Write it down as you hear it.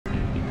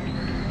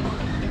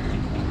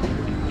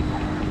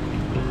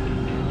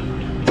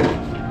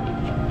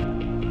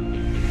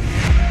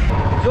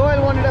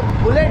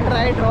bullet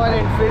ride Royal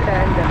Enfield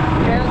and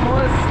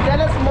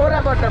tell us more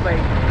about the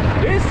bike.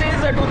 This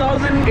is a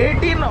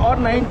 2018 or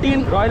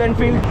 19 Royal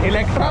Enfield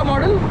Electra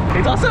model.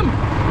 It's awesome.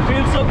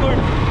 Feels so good.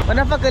 One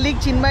of our colleague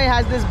Chinmay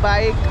has this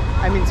bike,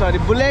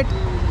 bullet,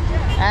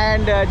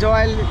 and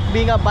Joyal,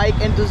 being a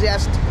bike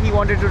enthusiast, he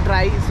wanted to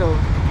try. So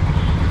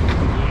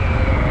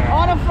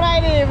on a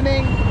Friday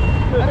evening,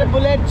 on a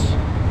bullet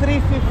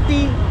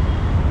 350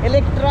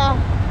 Electra,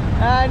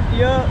 and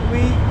here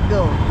we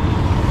go.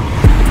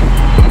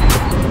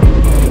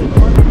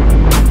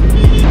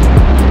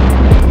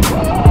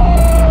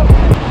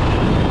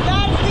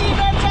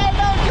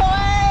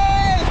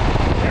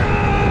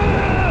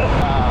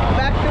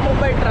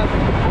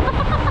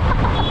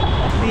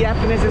 The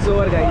happiness is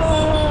over, guys.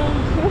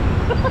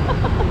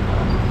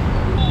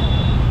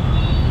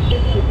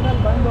 Signal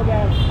band ho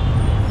gaya.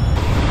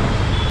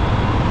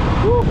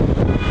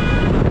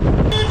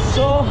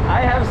 So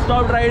I have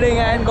stopped riding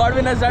and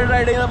Godwin has started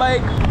riding the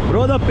bike.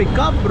 Bro, the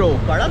pickup, bro.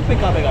 Kadak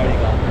pickup hai gaadi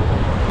ka.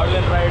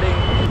 Godwin riding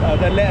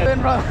the left.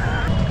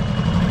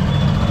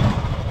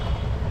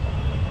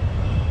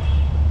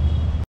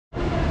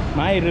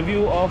 My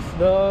review of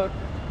the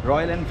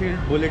Royal Enfield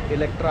Bullet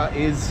Electra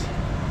is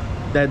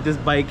that this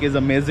bike is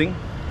amazing.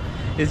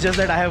 It's just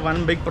that I have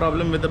one big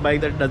problem with the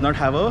bike, that does not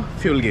have a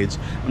fuel gauge.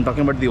 I'm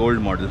talking about the old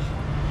model.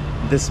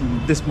 This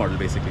model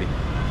basically.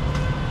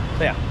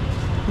 So yeah.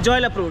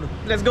 Joyal approved.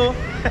 Let's go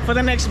for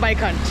the next bike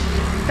hunt.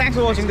 Thanks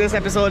for watching this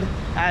episode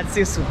and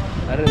see you soon.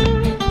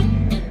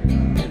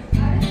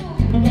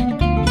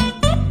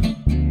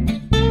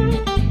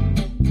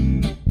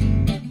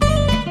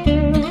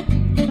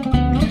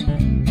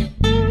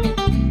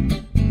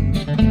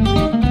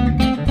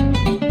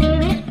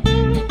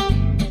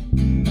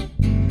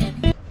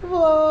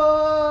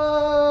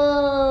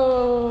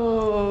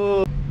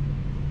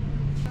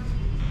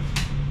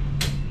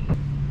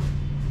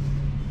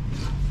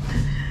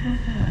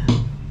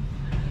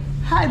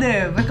 Hi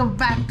there, welcome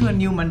back to a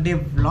new Monday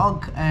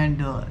vlog.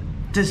 And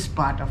this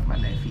part of my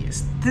life,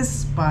 yes,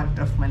 this part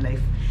of my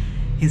life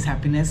is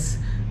happiness,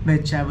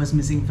 which I was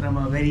missing from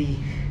a very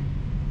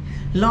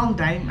long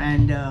time.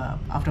 And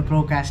after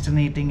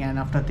procrastinating and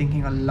after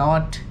thinking a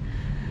lot,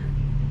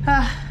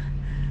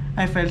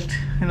 I felt,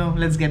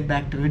 let's get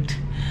back to it.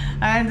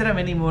 And there are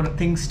many more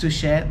things to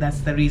share.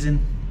 That's the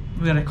reason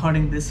we're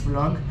recording this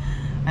vlog.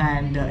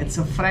 And it's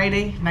a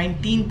Friday,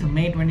 19th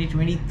May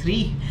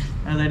 2023.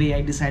 Already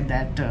I decided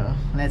that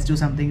let's do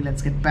something,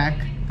 let's get back,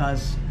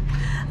 because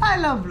I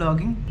love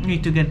vlogging.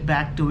 Need to get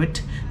back to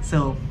it.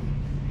 So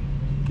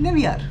there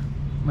we are.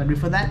 But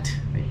before that,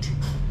 wait,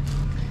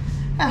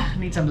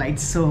 need some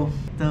lights. So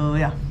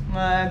yeah,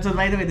 so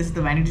by the way, this is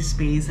the vanity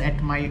space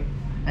at my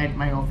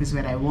office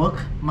where I work,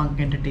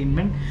 Monk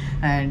Entertainment.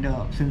 And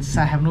since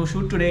I have no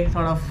shoot today,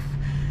 thought of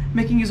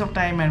making use of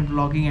time and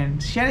vlogging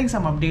and sharing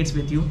some updates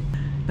with you.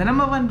 The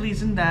number one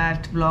reason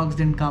that vlogs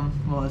didn't come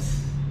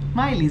was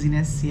my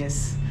laziness.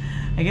 Yes,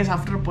 I guess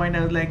after a point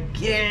I was like,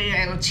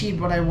 yeah, I achieved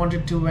what I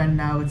wanted to and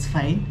now it's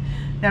fine.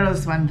 That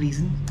was one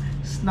reason.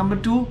 Number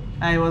two,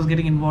 I was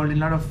getting involved in a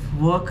lot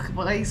of work,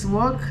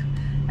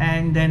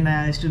 and then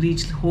I used to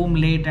reach home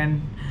late,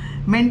 and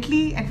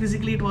mentally and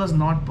physically it was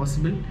not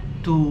possible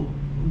to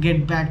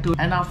get back to.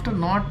 And after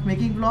not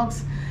making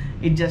vlogs,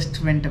 it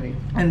just went away.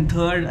 And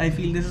third, I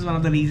feel this is one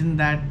of the reasons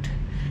that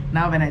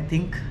now when I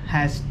think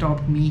has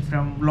stopped me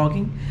from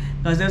vlogging,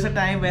 because there was a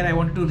time where I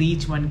wanted to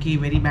reach 1k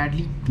very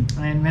badly,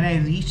 and when I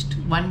reached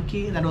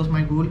 1k, that was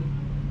my goal.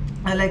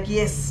 I was like,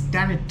 yes,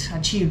 done it,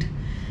 achieved.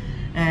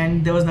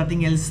 And there was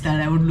nothing else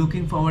that I was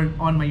looking forward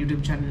on my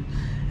YouTube channel.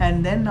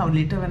 And then now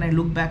later when I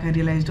look back, I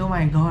realized, oh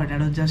my god, that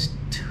was just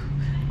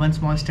one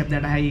small step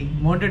that I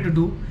wanted to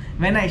do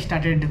when I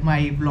started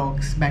my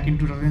vlogs back in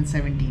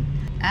 2017.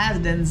 As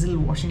Denzel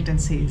Washington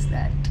says,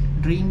 that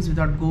dreams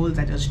without goals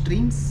are just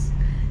dreams.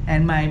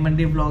 And my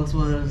Monday vlogs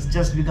was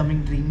just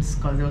becoming dreams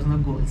because there was no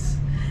goals.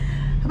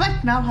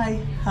 But now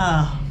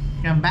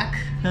I'm back.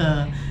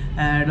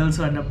 And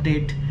also an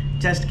update,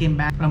 just came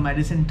back from my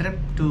recent trip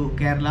to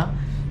Kerala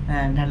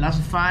and had lots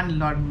of fun, a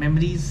lot of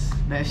memories.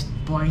 Best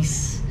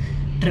boys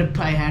trip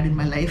I had in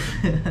my life.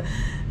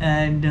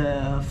 And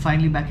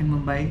finally back in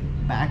Mumbai,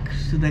 back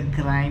to the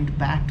grind,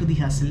 back to the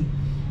hustle,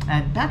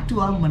 and back to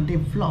our Monday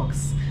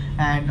vlogs.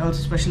 And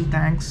also special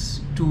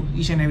thanks to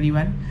each and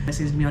everyone who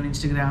messaged me on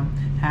Instagram,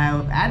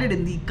 have added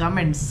in the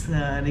comments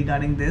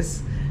regarding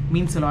this.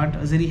 Means a lot. I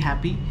was very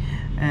happy,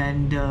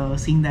 and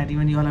seeing that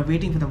even you all are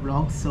waiting for the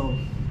vlog. So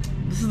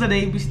this is the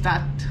day we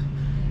start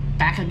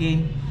back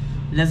again.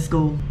 Let's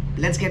go.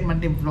 Let's get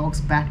Monday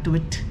vlogs back to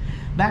it,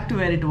 back to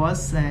where it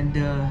was. And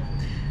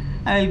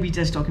I will be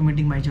just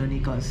documenting my journey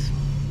because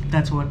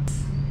that's what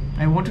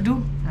I want to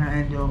do.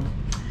 And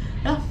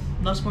yeah,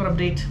 lots more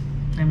update.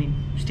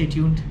 Stay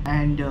tuned.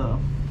 And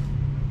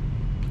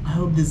I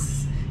hope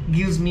this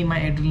gives me my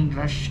adrenaline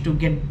rush to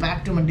get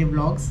back to Monday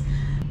vlogs.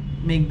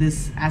 Make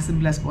this as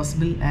simple as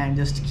possible and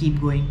just keep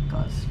going,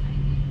 because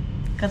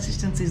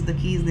consistency is the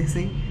key, as they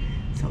say.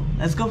 So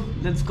let's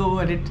go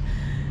at it.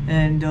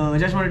 And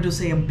just wanted to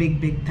say a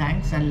big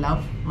thanks and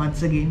love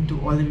once again to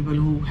all the people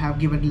who have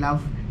given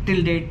love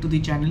till date to the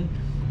channel.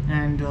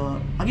 And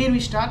again we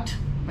start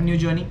a new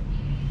journey,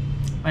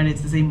 and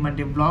it's the same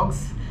Monday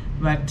vlogs,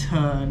 but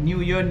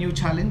new year, new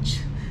challenge.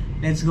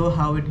 Let's go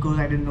how it goes.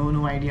 I don't know,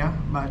 no idea,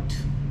 but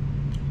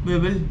we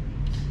will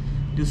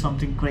do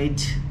something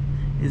great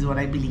is what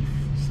I believe.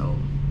 So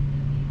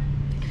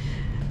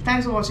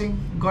thanks for watching.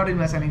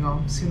 Godwin signing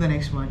off. See you in the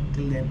next one.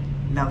 Till then,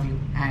 love you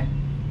and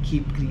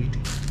keep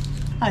creating.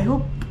 I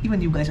hope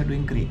even you guys are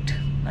doing great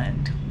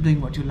and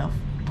doing what you love,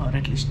 or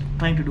at least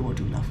trying to do what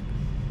you love.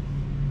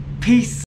 Peace.